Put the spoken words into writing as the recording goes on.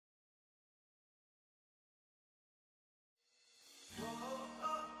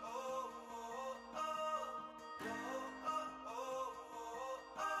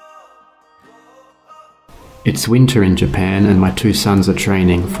It's winter in Japan and my two sons are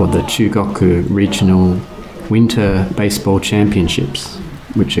training for the Chugoku Regional Winter Baseball Championships,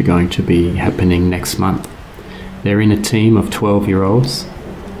 which are going to be happening next month. They're in a team of 12-year-olds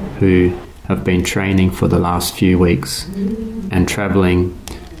who have been training for the last few weeks and travelling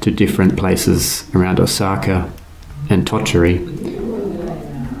to different places around Osaka and Tottori,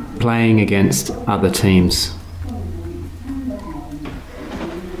 playing against other teams.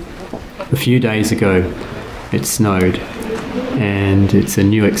 A few days ago it snowed and it's a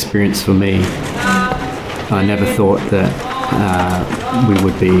new experience for me. I never thought that we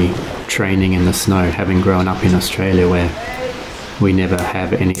would be training in the snow, having grown up in Australia where we never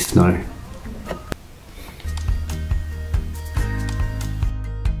have any snow.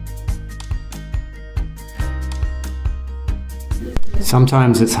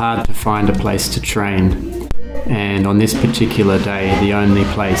 Sometimes it's hard to find a place to train, and on this particular day the only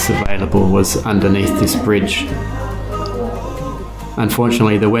place available was underneath this bridge.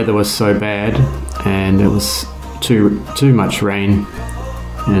 Unfortunately the weather was so bad and it was too much rain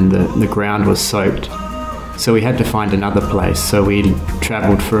and the ground was soaked, so we had to find another place. So we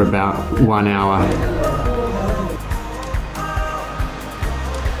travelled for about 1 hour.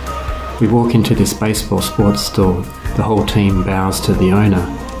 We walk into this baseball sports store. The whole team bows to the owner,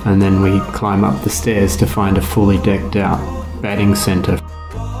 and then we climb up the stairs to find a fully decked out batting centre.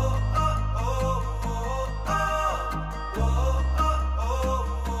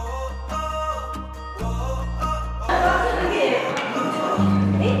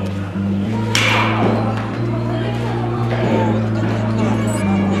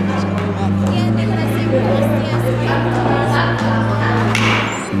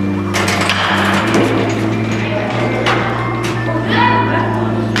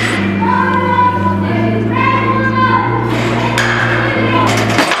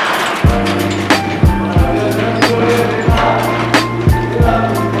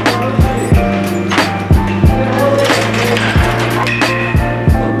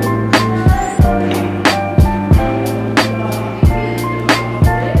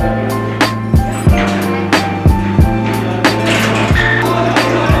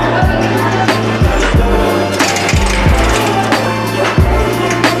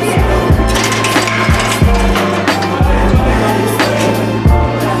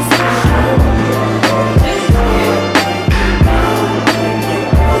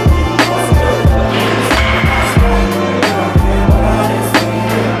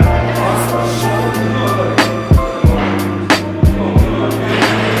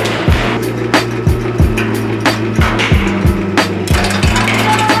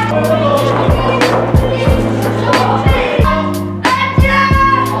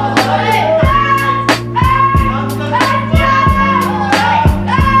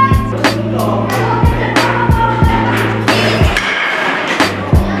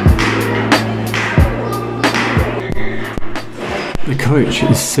 The coach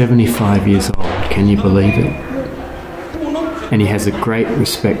is 75 years old, can you believe it? And he has a great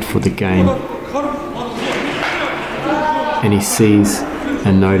respect for the game. And he sees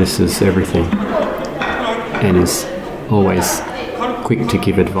and notices everything. And is always quick to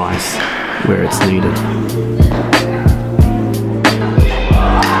give advice where it's needed.